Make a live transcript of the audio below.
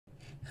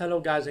Hello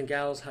guys and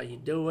gals, how you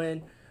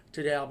doing?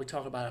 Today I'll be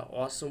talking about an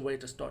awesome way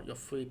to start your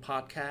free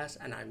podcast,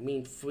 and I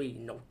mean free,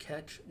 no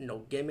catch, no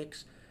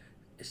gimmicks.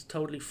 It's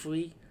totally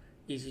free,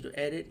 easy to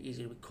edit,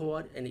 easy to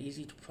record, and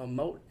easy to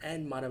promote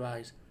and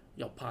monetize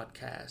your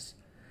podcast.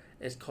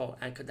 It's called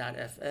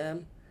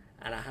Anchor.fm,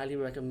 and I highly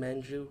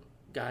recommend you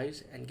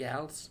guys and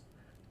gals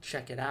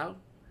check it out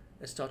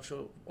and start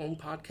your own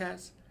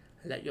podcast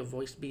and let your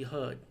voice be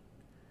heard.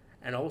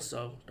 And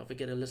also, don't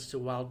forget to listen to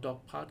Wild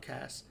Dog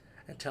Podcast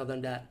and tell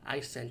them that I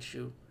sent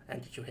you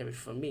and that you hear it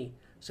from me.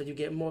 So you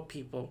get more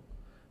people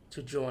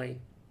to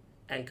join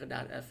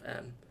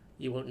Anchor.fm.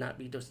 You will not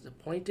be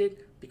disappointed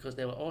because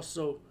they will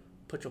also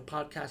put your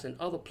podcast in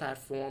other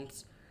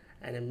platforms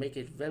and then make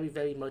it very,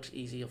 very much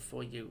easier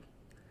for you.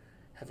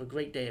 Have a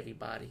great day,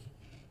 everybody.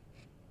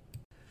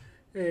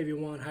 Hey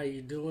everyone, how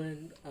you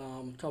doing?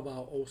 Talk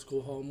about old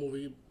school horror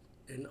movie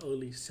in the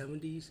early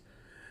 70s.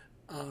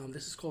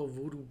 This is called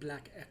Voodoo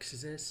Black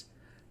Exorcist.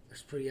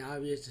 It's pretty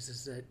obvious. This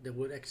is the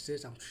word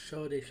Exorcist. I'm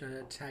sure they're trying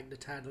to tag the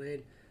title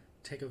in,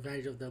 take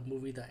advantage of the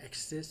movie The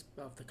Exorcist,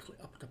 of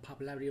the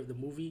popularity of the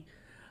movie.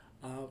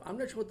 I'm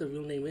not sure what the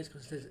real name is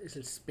because it's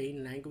in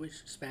Spain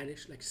language,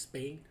 Spanish, like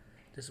Spain.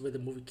 This is where the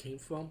movie came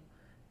from.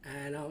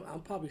 And I'm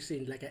probably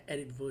seeing like an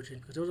edit version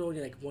because there was only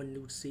like one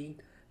nude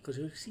scene. Because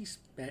you see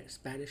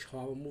Spanish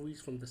horror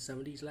movies from the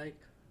 70s, like,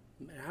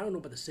 I don't know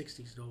about the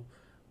 60s though,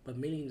 but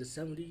mainly in the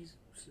 70s,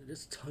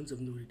 there's tons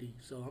of nudity.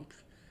 So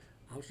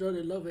I'm sure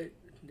they love it.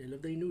 They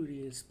love their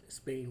nudity in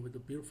Spain with the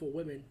beautiful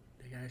women.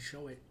 They gotta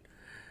show it.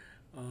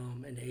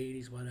 In the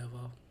 80s,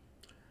 whatever.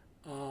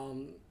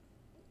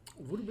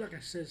 Voodoo Black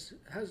Exorcist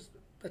has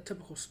a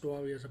typical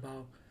story. It's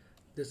about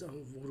this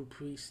voodoo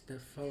priest that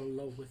fell in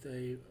love with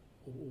a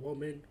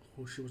woman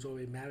who she was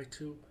already married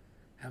to,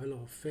 having a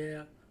little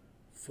affair.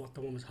 Fought the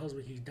woman's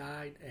husband, he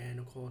died, and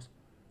of course,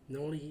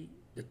 not only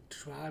the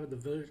tribe of the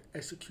village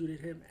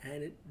executed him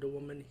and the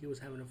woman he was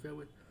having an affair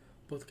with,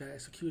 both got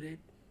executed.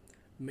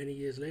 Many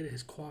years later,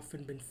 his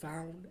coffin been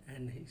found,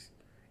 and he's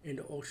in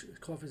the ocean. His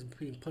coffin is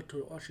being put to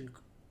an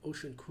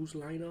ocean cruise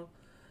liner,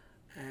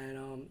 and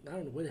I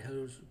don't know where the hell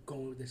it was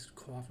going with this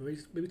coffin.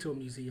 Maybe to a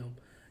museum.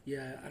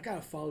 Yeah, I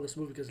gotta follow this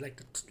movie because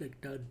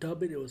the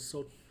dubbing, it was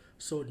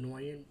so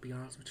annoying. Be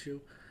honest with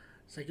you,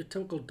 it's like your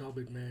typical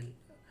dubbing, man.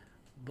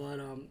 But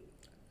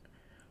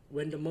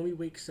when the mummy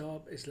wakes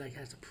up, it's like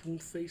has a prune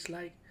face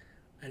like,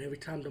 and every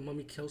time the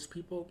mummy kills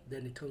people,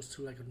 then it turns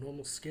to like a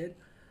normal skin,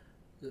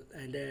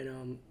 and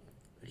then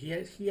he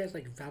has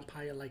like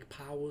vampire like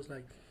powers.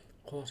 Like,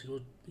 of course,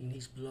 he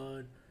needs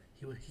blood.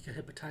 He can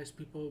hypnotize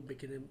people,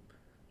 making them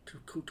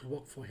to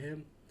work for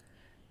him,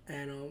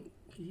 and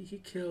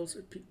he kills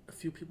a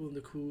few people in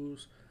the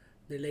cruise.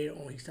 Then later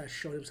on, he starts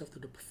showing himself to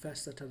the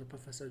professor. Tells the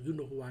professor, "You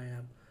know who I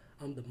am.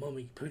 I'm the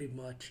mummy, pretty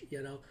much,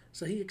 you know."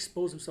 So he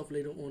exposed himself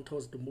later on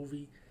towards the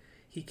movie.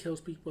 He kills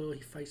people,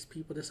 he fights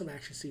people. There's some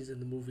action scenes in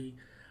the movie.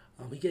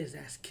 He gets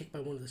his ass kicked by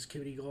one of the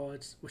security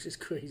guards, which is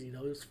crazy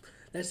though.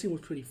 That scene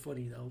was pretty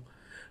funny though.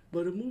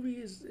 But the movie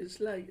it's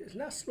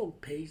not slow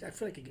paced. I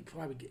feel like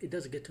it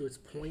doesn't get to its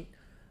point.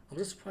 I'm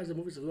just surprised the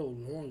movie's a little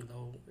long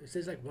though. It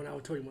says like 1 hour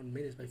 21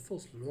 minutes, but it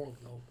feels long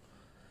though.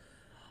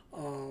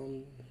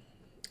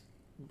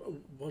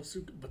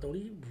 But the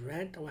only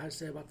rant I have to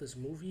say about this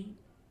movie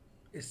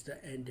is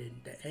the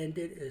ending. The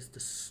ending is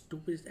the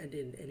stupidest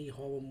ending in any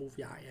horror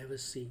movie I ever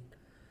seen.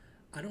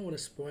 I don't want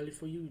to spoil it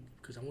for you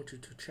because I want you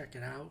to check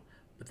it out.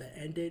 But the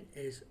ending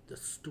is the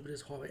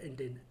stupidest horror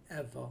ending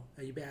ever.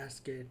 And you be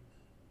asking,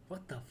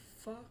 what the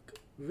fuck?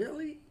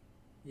 Really?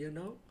 You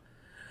know?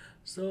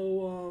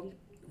 So,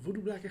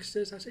 Voodoo Black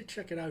Exorcist, I say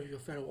check it out if you're a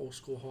fan of old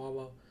school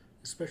horror.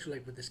 Especially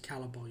like with this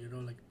caliber, you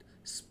know, like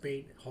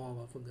Spain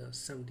horror from the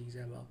 70s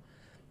era.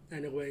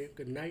 Anyway,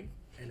 good night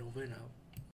and over and out.